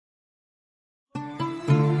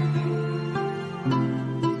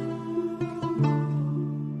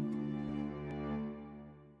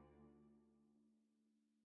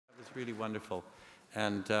really wonderful.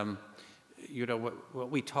 And, you know, what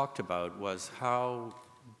we talked about was how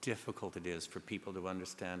difficult it is for people to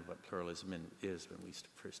understand what pluralism is when we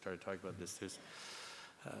first started talking about this.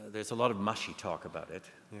 There's a lot of mushy talk about it.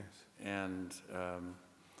 Yes. And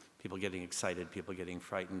people getting excited, people getting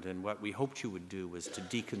frightened. And what we hoped you would do was to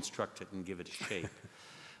deconstruct it and give it a shape.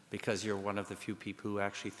 Because you're one of the few people who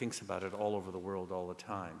actually thinks about it all over the world all the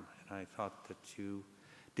time. And I thought that you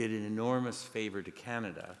did an enormous favor to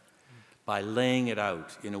Canada by laying it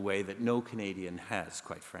out in a way that no Canadian has,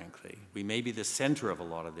 quite frankly. We may be the center of a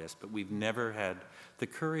lot of this, but we've never had the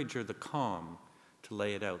courage or the calm to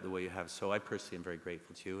lay it out the way you have. So I personally am very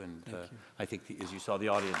grateful to you, and I think, as you saw, the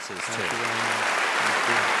audience is too. Thank you very much. Thank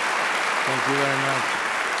you. Thank you very much.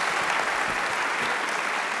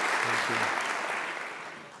 Thank you.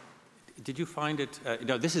 Did you find it,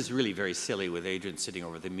 no, this is really very silly with Adrian sitting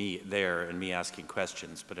over there and me asking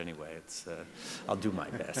questions, but anyway, I'll do my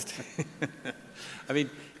best. I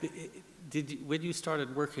mean, when you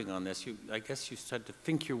started working on this, I guess you started to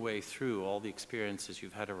think your way through all the experiences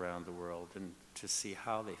you've had around the world and to see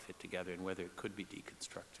how they fit together and whether it could be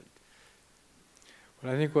deconstructed.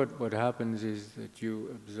 Well, I think what happens is that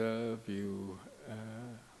you observe, you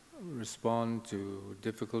respond to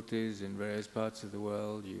difficulties in various parts of the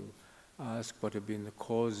world, you ask what have been the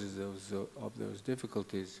causes of those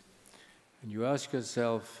difficulties, and you ask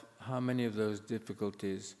yourself how many of those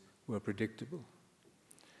difficulties were predictable.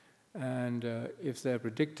 And if they're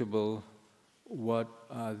predictable, what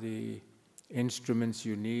are the instruments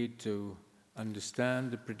you need to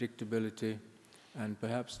understand the predictability and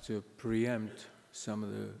perhaps to preempt some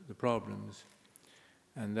of the problems?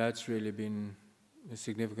 And that's really been a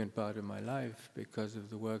significant part of my life because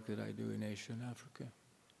of the work that I do in Asia and Africa.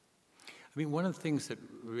 I mean, one of the things that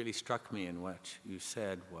really struck me in what you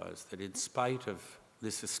said was that in spite of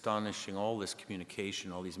this astonishing, all this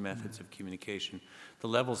communication, all these methods of communication, the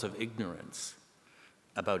levels of ignorance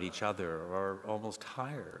about each other are almost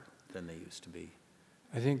higher than they used to be.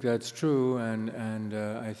 I think that's true, and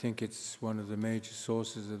I think it's one of the major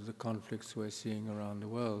sources of the conflicts we're seeing around the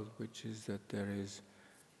world, which is that there is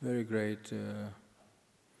very great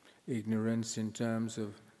ignorance in terms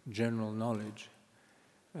of general knowledge.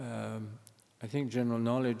 I think general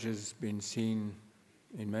knowledge has been seen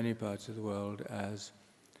in many parts of the world as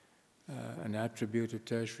an attribute of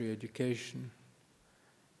tertiary education.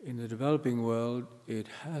 In the developing world, it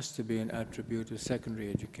has to be an attribute of secondary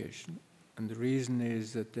education. And the reason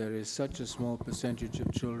is that there is such a small percentage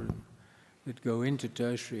of children that go into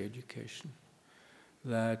tertiary education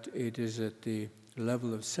that it is at the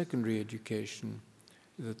level of secondary education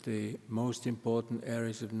that the most important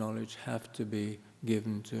areas of knowledge have to be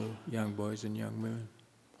given to young boys and young women.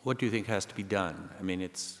 What do you think has to be done? I mean,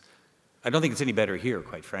 I don't think it's any better here,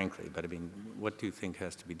 quite frankly, but I mean, what do you think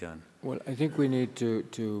has to be done? Well, I think we need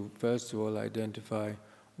to first of all identify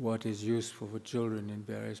what is useful for children in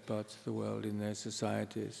various parts of the world in their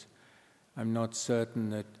societies. I'm not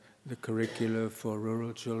certain that the curricula for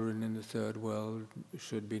rural children in the third world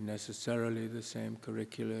should be necessarily the same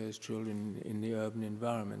curricula as children in the urban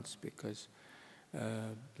environments, because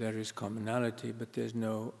there is commonality, but there's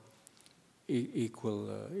no equal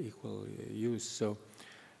use. So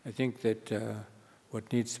I think that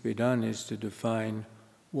what needs to be done is to define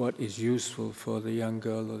what is useful for the young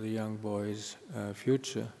girl or the young boy's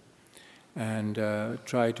future, and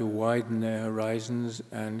try to widen their horizons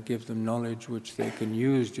and give them knowledge which they can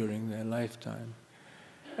use during their lifetime.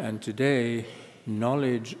 And today,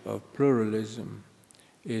 knowledge of pluralism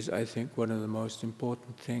is, I think, one of the most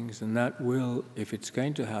important things, and that will, if it's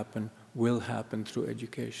going to happen, will happen through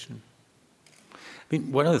education. I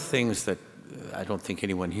mean, one of the things that I don't think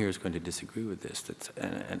anyone here is going to disagree with this,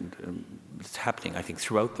 and it's happening, I think,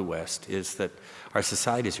 throughout the West, is that our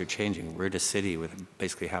societies are changing. We're in a city with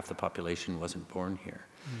basically half the population wasn't born here.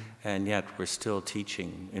 And yet we're still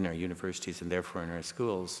teaching in our universities and therefore in our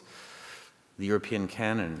schools the European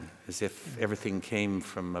canon as if everything came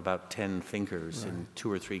from about 10 thinkers in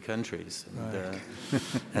 2 or 3 countries. And,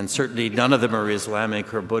 and certainly none of them are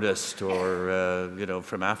Islamic or Buddhist or, you know,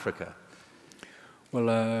 from Africa.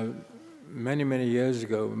 Well, many, many years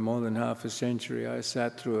ago, more than half a century, I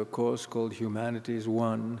sat through a course called Humanities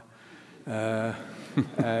 1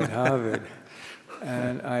 at Harvard.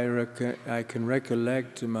 And I can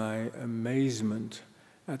recollect to my amazement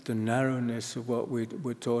at the narrowness of what we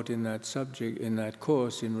were taught in that subject, in that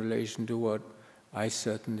course, in relation to what I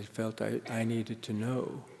certainly felt I needed to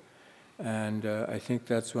know. And I think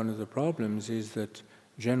that's one of the problems, is that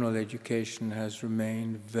general education has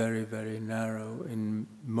remained very, very narrow in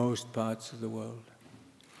most parts of the world.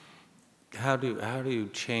 how do you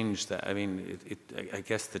change that? I mean, I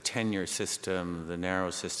guess the tenure system, the narrow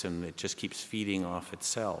system, it just keeps feeding off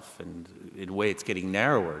itself, and in a way it's getting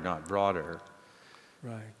narrower, not broader.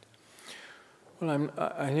 Right. Well,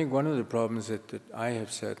 I think one of the problems that I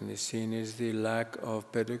have certainly seen is the lack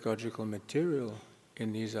of pedagogical material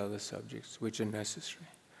in these other subjects, which are necessary.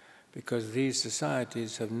 Because these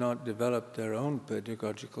societies have not developed their own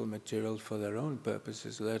pedagogical material for their own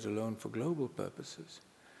purposes, let alone for global purposes.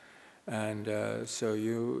 And so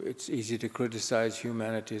it's easy to criticize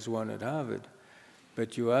Humanities 1 at Harvard,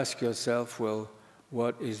 but you ask yourself, well,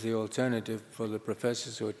 what is the alternative for the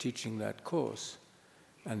professors who are teaching that course?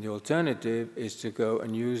 And the alternative is to go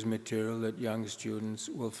and use material that young students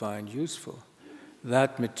will find useful.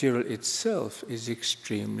 That material itself is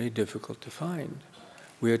extremely difficult to find.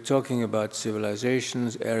 We are talking about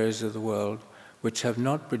civilizations, areas of the world, which have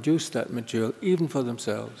not produced that material even for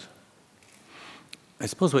themselves. I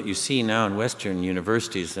suppose what you see now in Western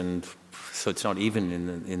universities, and so it's not even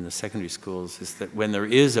in the secondary schools, is that when there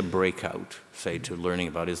is a breakout, say, to learning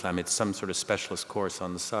about Islam, it's some sort of specialist course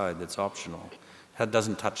on the side that's optional. That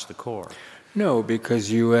doesn't touch the core. No,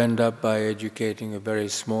 because you end up by educating a very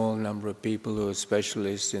small number of people who are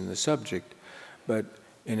specialists in the subject. But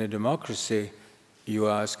in a democracy, you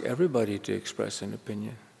ask everybody to express an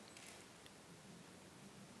opinion.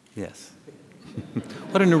 Yes.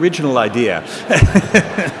 What an original idea.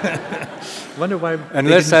 Wonder why.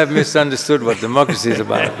 Unless I've misunderstood what democracy is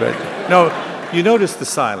about. But no, you notice the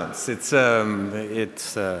silence. It's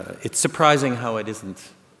surprising how it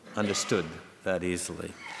isn't understood that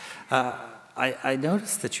easily. I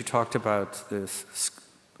noticed that you talked about this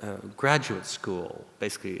graduate school,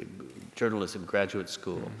 basically journalism graduate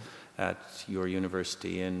school at your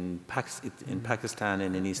university in Pakistan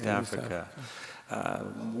and in East Africa.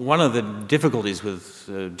 One of the difficulties with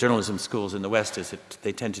journalism schools in the West is that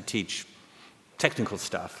they tend to teach technical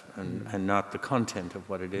stuff and not the content of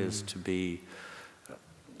what it is to be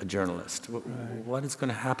a journalist. What is going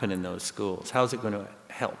to happen in those schools? How is it going to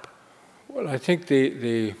help? Well, I think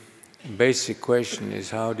the basic question is,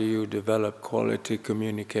 how do you develop quality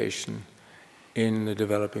communication in the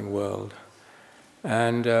developing world?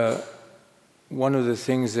 And one of the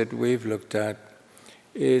things that we've looked at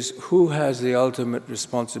is who has the ultimate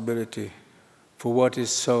responsibility for what is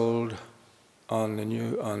sold on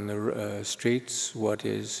the streets, what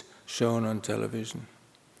is shown on television.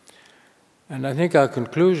 And I think our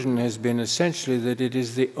conclusion has been essentially that it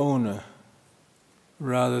is the owner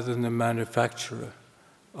rather than the manufacturer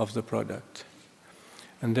of the product.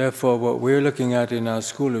 And therefore what we're looking at in our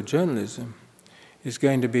School of Journalism is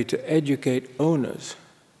going to be to educate owners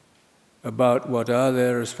about what are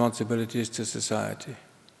their responsibilities to society,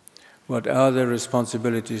 what are their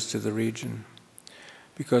responsibilities to the region.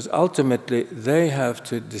 Because ultimately they have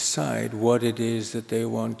to decide what it is that they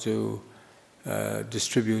want to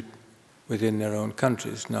distribute within their own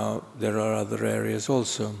countries. Now, there are other areas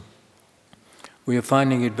also. We are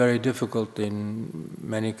finding it very difficult in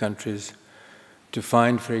many countries to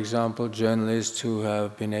find, for example, journalists who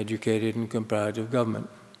have been educated in comparative government.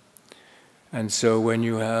 And so when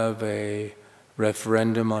you have a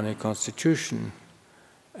referendum on a constitution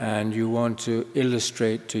and you want to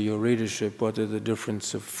illustrate to your readership what are the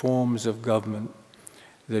difference of forms of government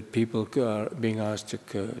that people are being asked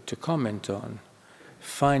to comment on,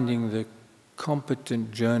 finding the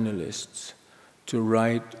competent journalists to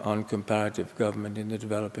write on comparative government in the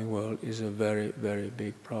developing world is a very, very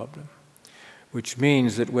big problem. Which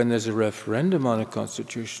means that when there's a referendum on a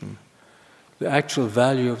constitution, the actual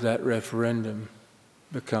value of that referendum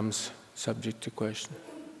becomes subject to question.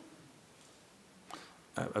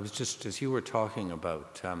 I was just, as you were talking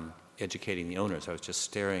about educating the owners, I was just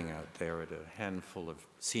staring out there at a handful of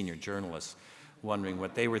senior journalists, wondering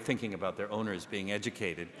what they were thinking about their owners being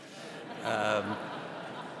educated.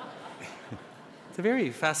 It's a very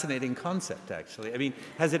fascinating concept, actually. I mean,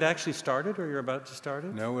 has it actually started, or you're about to start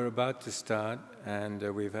it? No, we're about to start, and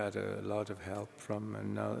we've had a lot of help from a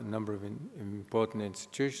number of important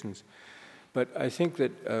institutions. But I think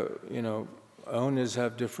that, owners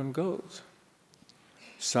have different goals.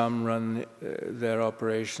 Some run their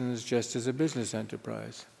operations just as a business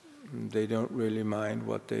enterprise. They don't really mind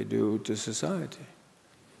what they do to society.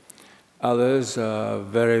 Others are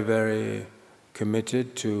very, very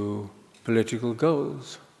committed to political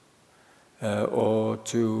goals or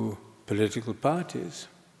to political parties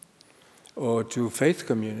or to faith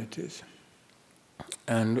communities.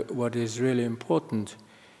 And what is really important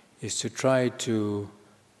is to try to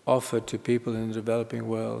offer to people in the developing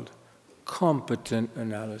world competent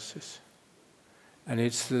analysis. And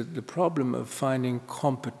it's the problem of finding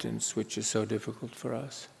competence which is so difficult for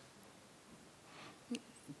us.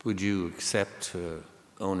 would you accept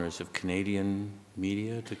owners of Canadian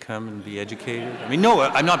media to come and be educated? I mean, no,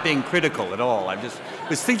 I'm not being critical at all. I just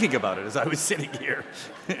was thinking about it as I was sitting here.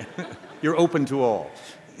 You're open to all.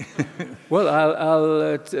 Well,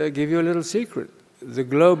 I'll give you a little secret. The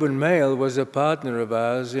Globe and Mail was a partner of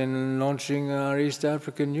ours in launching our East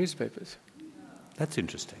African newspapers. That's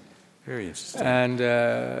interesting. Very interesting. And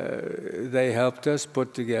they helped us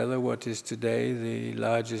put together what is today the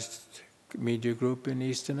largest media group in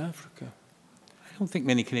Eastern Africa. I don't think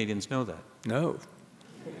many Canadians know that. No.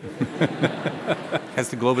 Has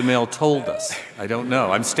the Globe and Mail told us? I don't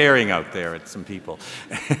know. I'm staring out there at some people.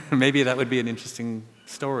 Maybe that would be an interesting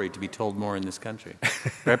story to be told more in this country.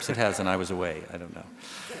 Perhaps it has, and I was away. I don't know.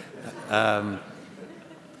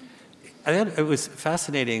 It was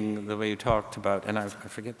fascinating the way you talked about, and I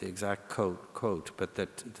forget the exact quote, but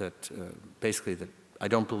that basically that I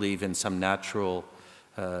don't believe in some natural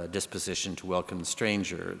disposition to welcome the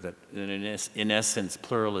stranger, that in essence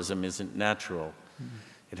pluralism isn't natural.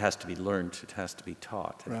 It has to be learned, it has to be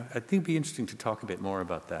taught. Right. I think it'd be interesting to talk a bit more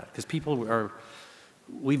about that, because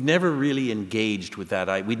we've never really engaged with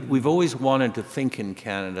that. We've always wanted to think in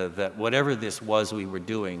Canada that whatever this was we were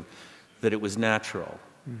doing, that it was natural.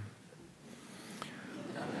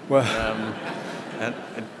 Well, and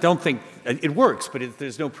I don't think, it works, but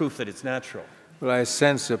there's no proof that it's natural. Well, I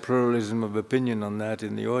sense a pluralism of opinion on that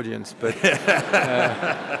in the audience, but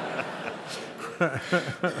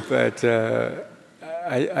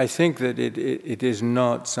I think that it is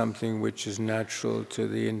not something which is natural to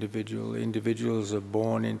the individual. Individuals are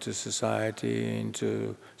born into society,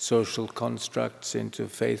 into social constructs, into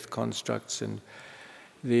faith constructs, and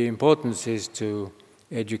the importance is to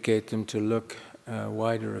educate them to look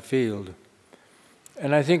wider afield.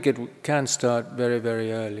 And I think it can start very,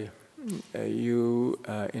 very early. You,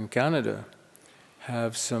 in Canada,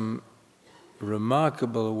 have some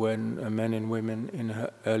remarkable men and women in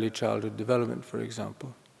early childhood development, for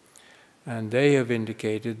example. And they have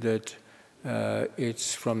indicated that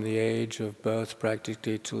it's from the age of birth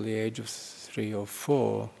practically till the age of 3 or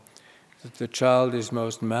 4 that the child is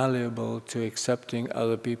most malleable to accepting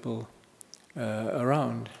other people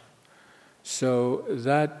around. So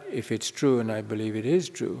that, if it's true, and I believe it is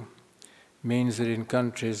true, means that in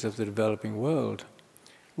countries of the developing world,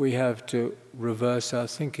 we have to reverse our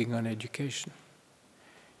thinking on education.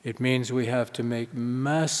 It means we have to make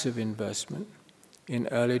massive investment in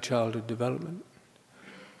early childhood development.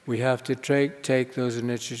 We have to take those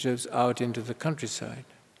initiatives out into the countryside.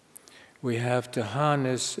 We have to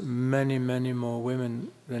harness many, many more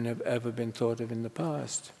women than have ever been thought of in the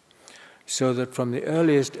past, so that from the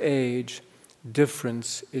earliest age,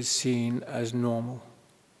 difference is seen as normal,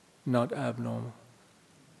 not abnormal.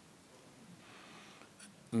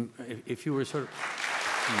 If you were sort of...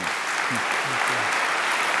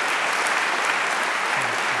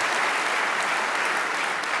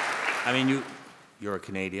 I mean, you're a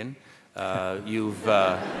Canadian. You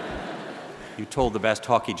told the best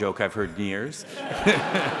hockey joke I've heard in years.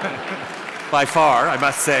 By far, I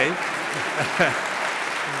must say.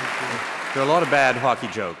 There are a lot of bad hockey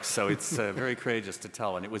jokes, so it's very courageous to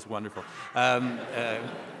tell, and it was wonderful.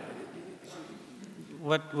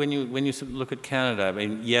 When you look at Canada, I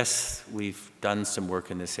mean, yes, we've done some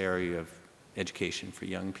work in this area of education for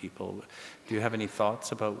young people. Do you have any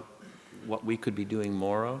thoughts about what we could be doing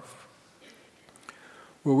more of?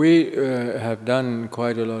 Well, we have done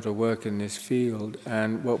quite a lot of work in this field,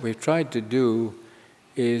 and what we've tried to do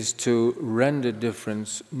is to render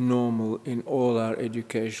difference normal in all our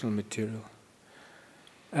educational material.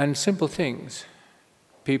 And simple things.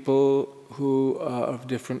 People who are of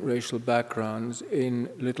different racial backgrounds in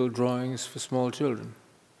little drawings for small children,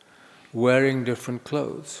 wearing different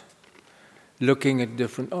clothes, looking at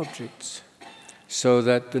different objects, so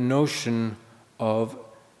that the notion of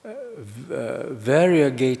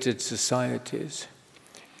variegated societies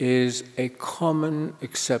is a common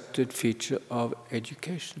accepted feature of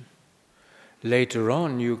education. Later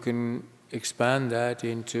on, you can expand that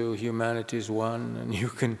into Humanities 1, and you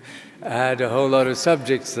can add a whole lot of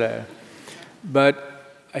subjects there.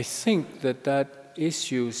 But I think that that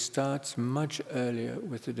issue starts much earlier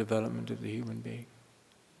with the development of the human being.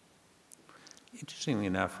 Interestingly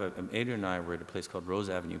enough, Adrian and I were at a place called Rose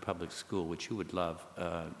Avenue Public School, which you would love,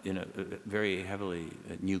 in a very heavily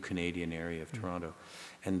new Canadian area of Toronto.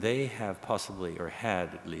 And they have possibly, or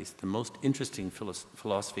had at least, the most interesting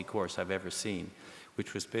philosophy course I've ever seen,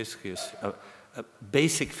 which was basically a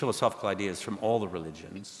basic philosophical ideas from all the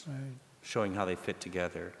religions, right, showing how they fit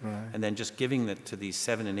together, right, and then just giving it to these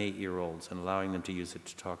 7- and 8-year-olds and allowing them to use it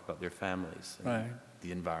to talk about their families and right,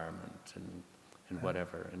 the environment and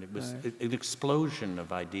whatever. And it was an explosion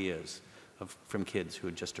of ideas from kids who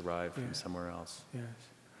had just arrived from somewhere else. Yes.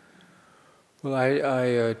 Well,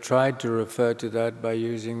 I tried to refer to that by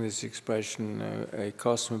using this expression, a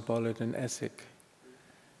cosmopolitan ethic.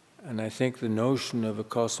 And I think the notion of a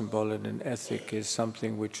cosmopolitan ethic is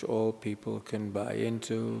something which all people can buy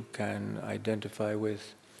into, can identify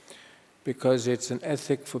with, because it's an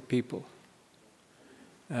ethic for people.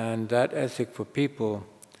 And that ethic for people,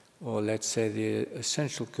 or let's say the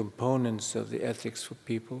essential components of the ethics for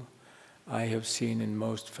people, I have seen in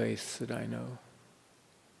most faiths that I know.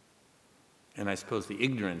 And I suppose the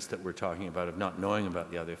ignorance that we're talking about of not knowing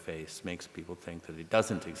about the other faiths makes people think that it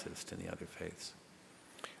doesn't exist in the other faiths.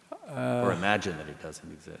 Or imagine that it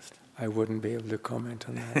doesn't exist. I wouldn't be able to comment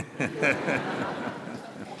on that.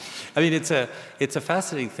 I mean, it's a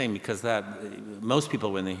fascinating thing because most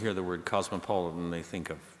people, when they hear the word cosmopolitan, they think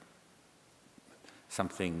of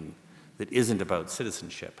something that isn't about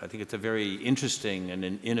citizenship. I think it's a very interesting and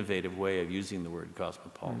an innovative way of using the word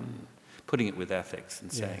cosmopolitan, putting it with ethics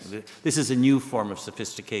and saying this is a new form of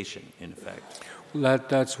sophistication, in effect.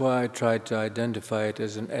 That's why I tried to identify it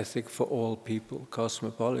as an ethic for all people.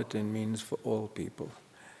 Cosmopolitan means for all people.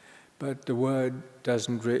 But the word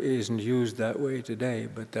isn't used that way today,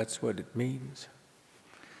 but that's what it means.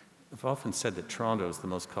 I've often said that Toronto is the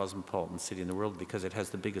most cosmopolitan city in the world because it has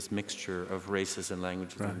the biggest mixture of races and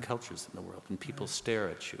languages and cultures in the world. And people stare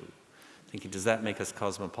at you, thinking, does that make us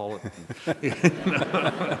cosmopolitan?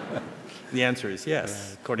 The answer is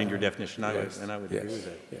yes, according to your definition, I would agree with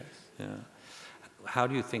it. Yes. Yeah. How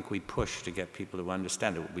do you think we push to get people to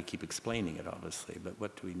understand it? We keep explaining it, obviously, but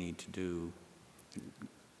what do we need to do?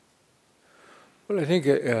 Well, I think,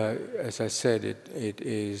 as I said, it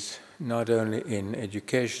is not only in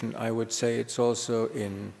education. I would say it's also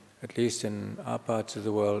in, at least in our parts of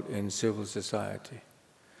the world, in civil society.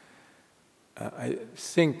 I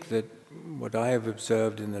think that what I have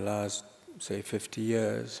observed in the last, say, 50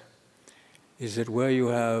 years is that where you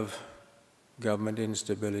have government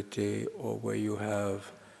instability or where you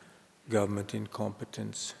have government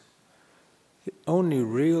incompetence, the only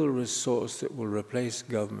real resource that will replace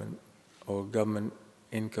government or government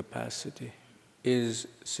incapacity is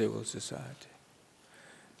civil society.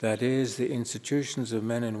 That is, the institutions of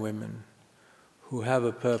men and women who have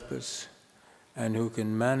a purpose and who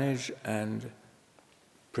can manage and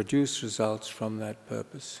produce results from that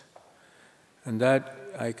purpose. And that,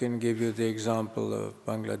 I can give you the example of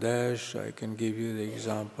Bangladesh, I can give you the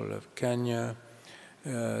example of Kenya.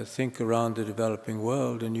 Think around the developing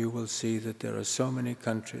world and you will see that there are so many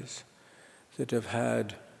countries that have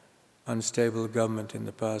had unstable government in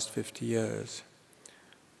the past 50 years.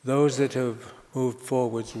 Those that have moved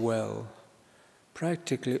forwards well,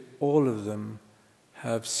 practically all of them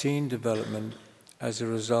have seen development as a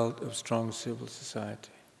result of strong civil society.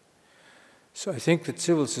 So I think that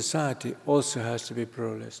civil society also has to be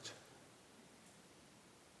pluralist.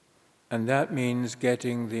 And that means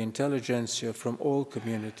getting the intelligentsia from all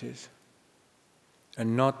communities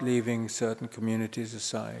and not leaving certain communities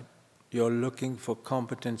aside. You're looking for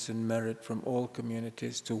competence and merit from all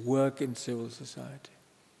communities to work in civil society.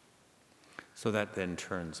 So that then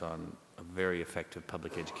turns on a very effective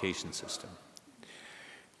public education system.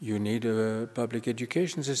 You need a public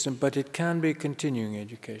education system, but it can be continuing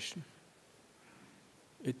education.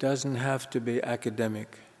 It doesn't have to be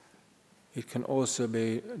academic. It can also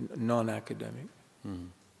be non-academic. Mm.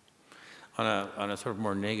 On a sort of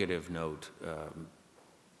more negative note,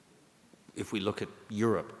 if we look at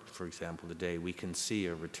Europe, for example, today, we can see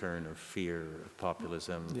a return of fear, of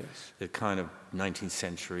populism, the kind of 19th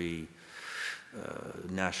century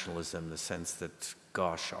nationalism, the sense that,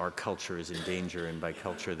 gosh, our culture is in danger, and by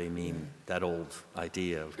culture they mean that old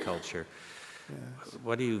idea of culture. Yes.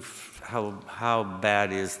 What do you, how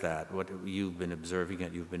bad is that? What you've been observing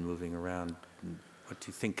it, you've been moving around. What do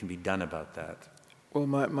you think can be done about that? Well,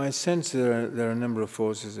 my sense there are a number of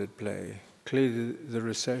forces at play. Clearly, the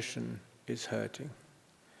recession is hurting.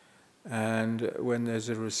 And when there's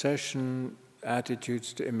a recession,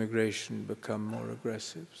 attitudes to immigration become more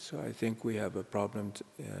aggressive. So I think we have a problem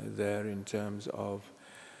there in terms of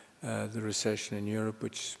the recession in Europe,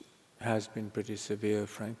 which has been pretty severe,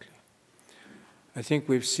 frankly. I think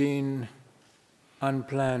we've seen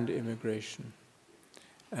unplanned immigration,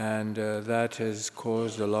 and that has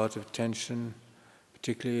caused a lot of tension,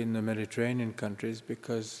 particularly in the Mediterranean countries,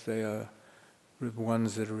 because they are the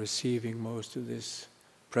ones that are receiving most of this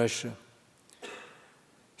pressure.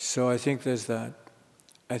 So I think there's that.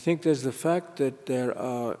 I think there's the fact that there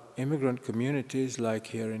are immigrant communities, like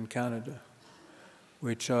here in Canada,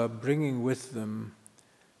 which are bringing with them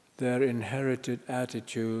their inherited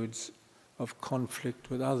attitudes of conflict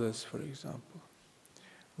with others, for example,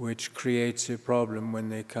 which creates a problem when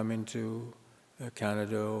they come into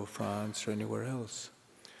Canada or France or anywhere else.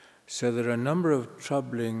 So there are a number of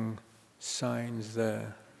troubling signs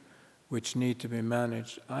there which need to be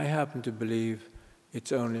managed. I happen to believe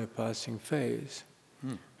it's only a passing phase,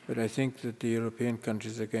 but I think that the European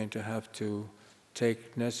countries are going to have to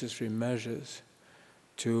take necessary measures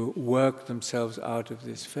to work themselves out of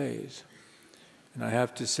this phase. And I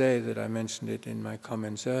have to say that I mentioned it in my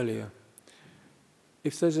comments earlier.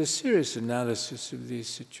 If there's a serious analysis of these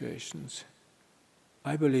situations,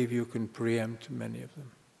 I believe you can preempt many of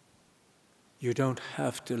them. You don't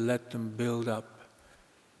have to let them build up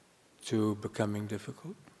to becoming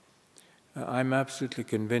difficult. I'm absolutely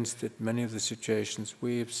convinced that many of the situations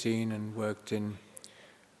we have seen and worked in,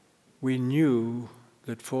 we knew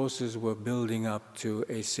that forces were building up to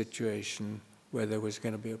a situation where there was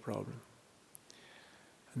going to be a problem.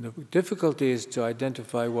 And the difficulty is to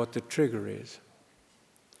identify what the trigger is.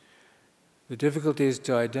 The difficulty is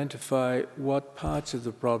to identify what parts of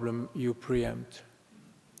the problem you preempt.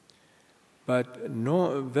 But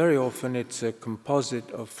very often it's a composite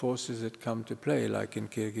of forces that come to play, like in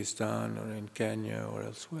Kyrgyzstan or in Kenya or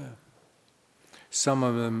elsewhere. Some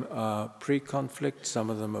of them are pre-conflict, some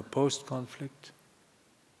of them are post-conflict.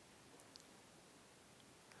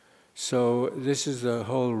 So this is the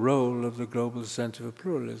whole role of the Global Center for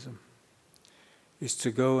Pluralism, is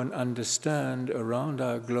to go and understand around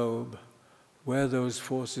our globe where those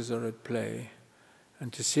forces are at play,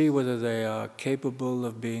 and to see whether they are capable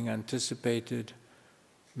of being anticipated,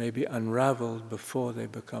 maybe unraveled before they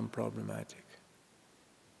become problematic.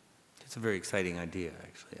 It's a very exciting idea,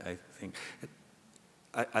 actually. I think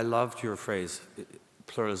I loved your phrase,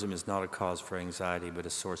 pluralism is not a cause for anxiety, but a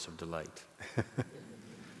source of delight.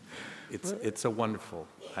 It's a wonderful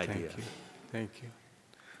idea. Thank you. Thank you.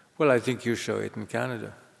 Well, I think you show it in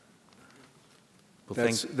Canada. Well,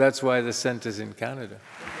 that's why the center's in Canada.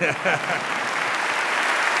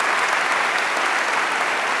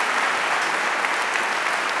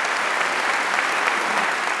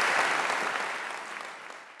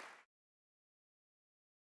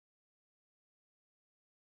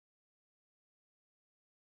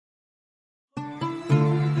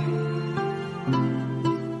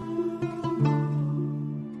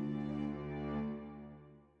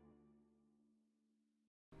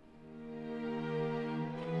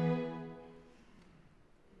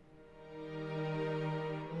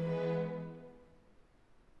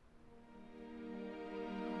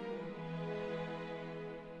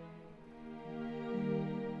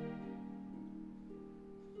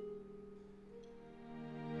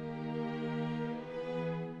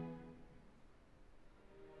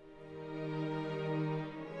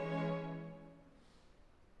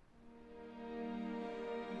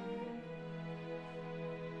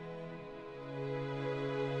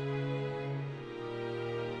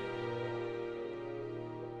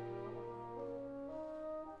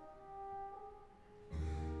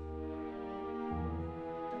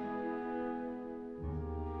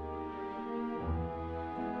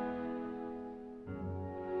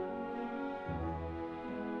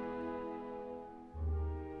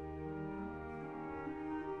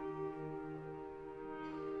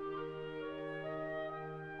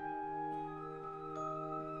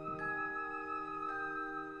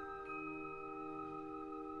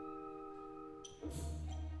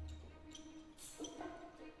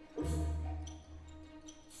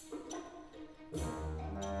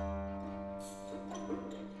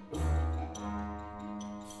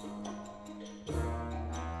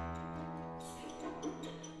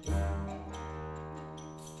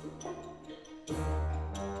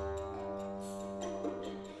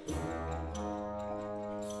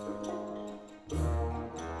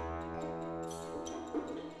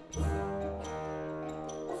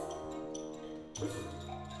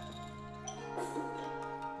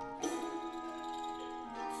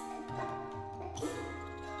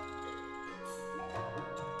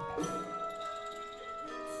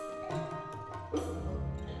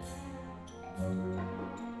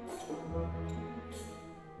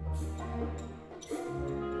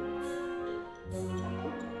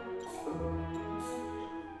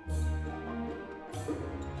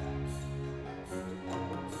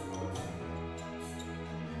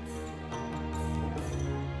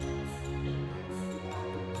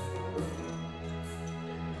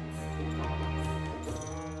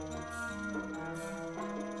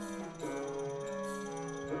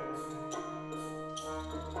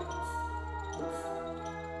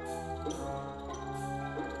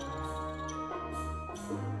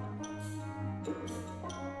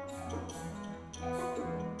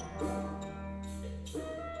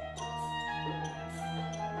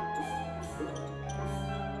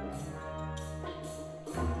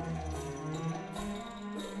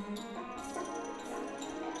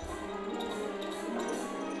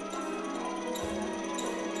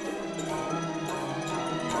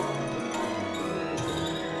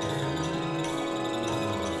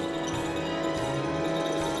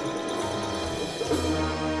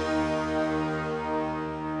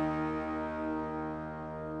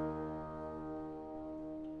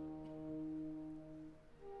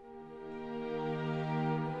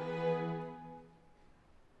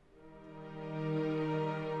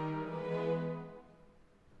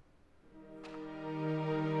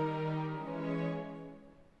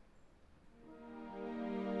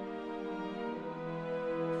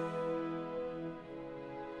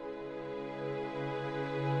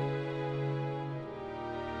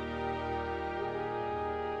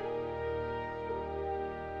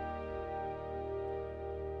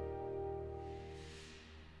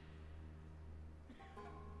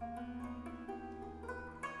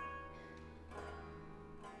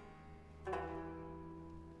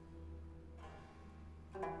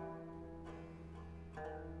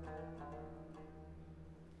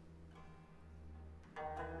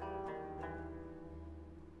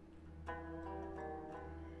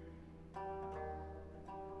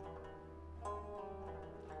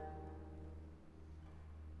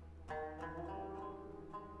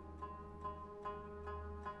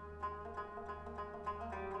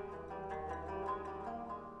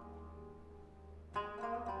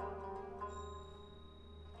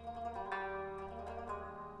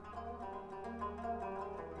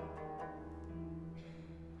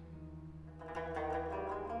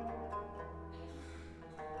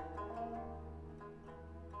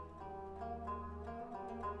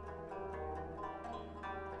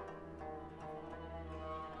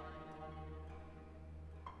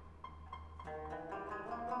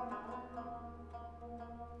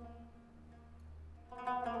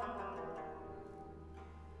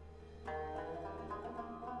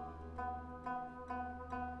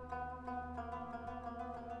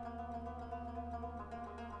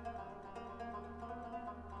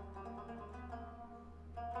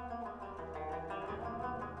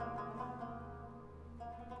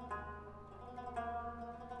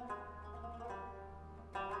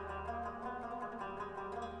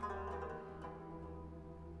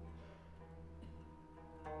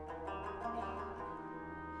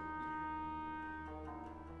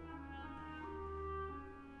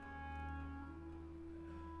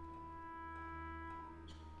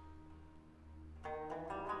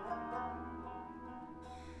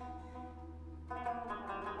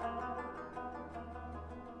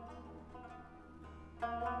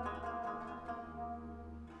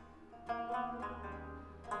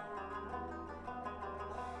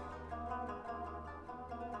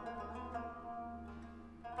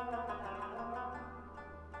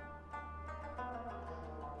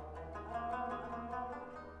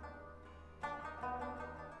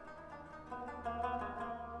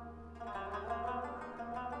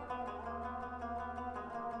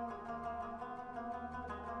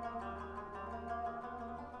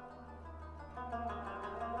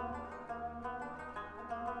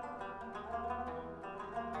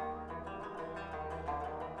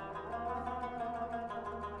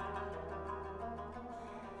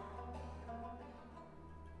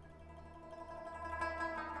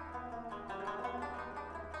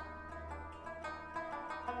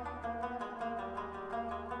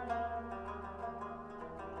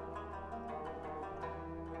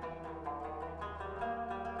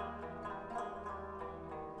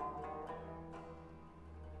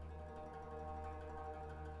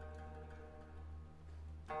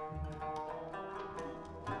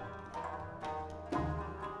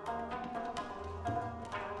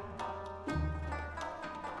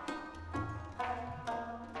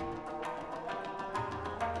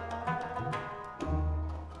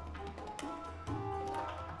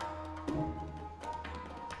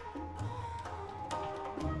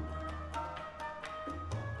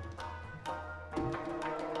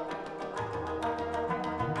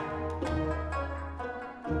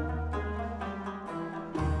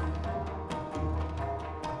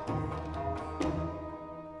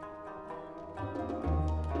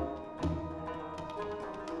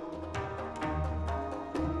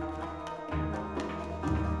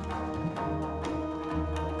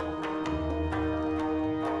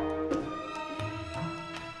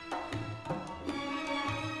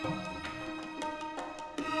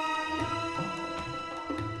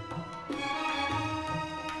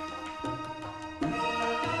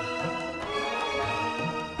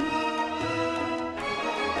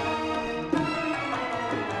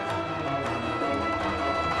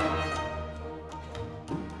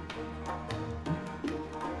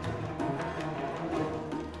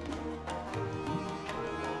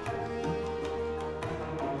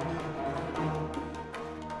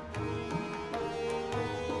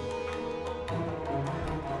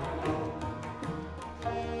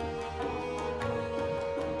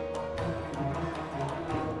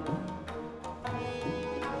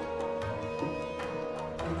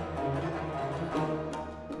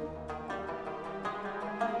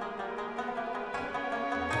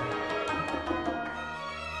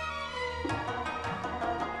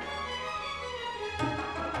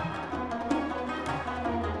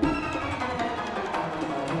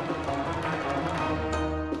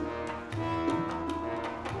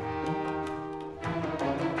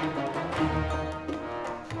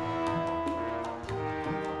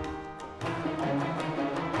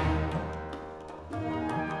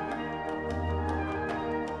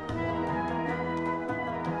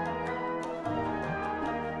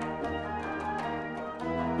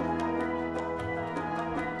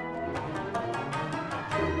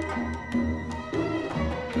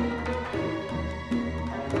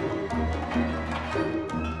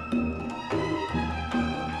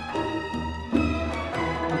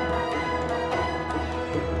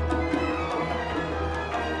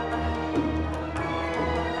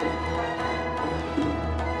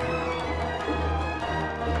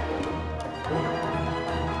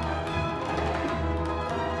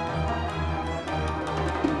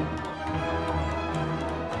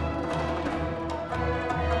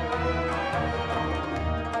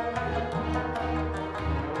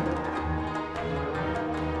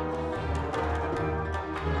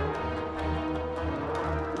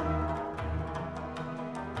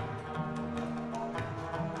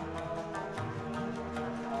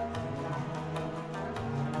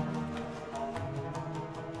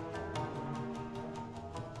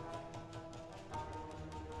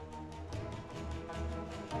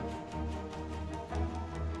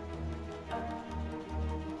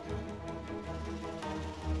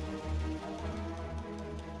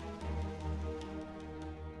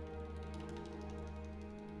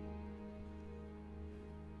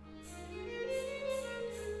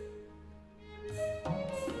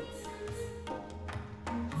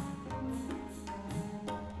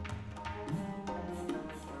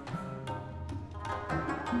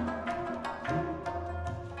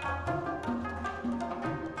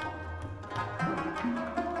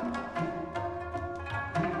 you.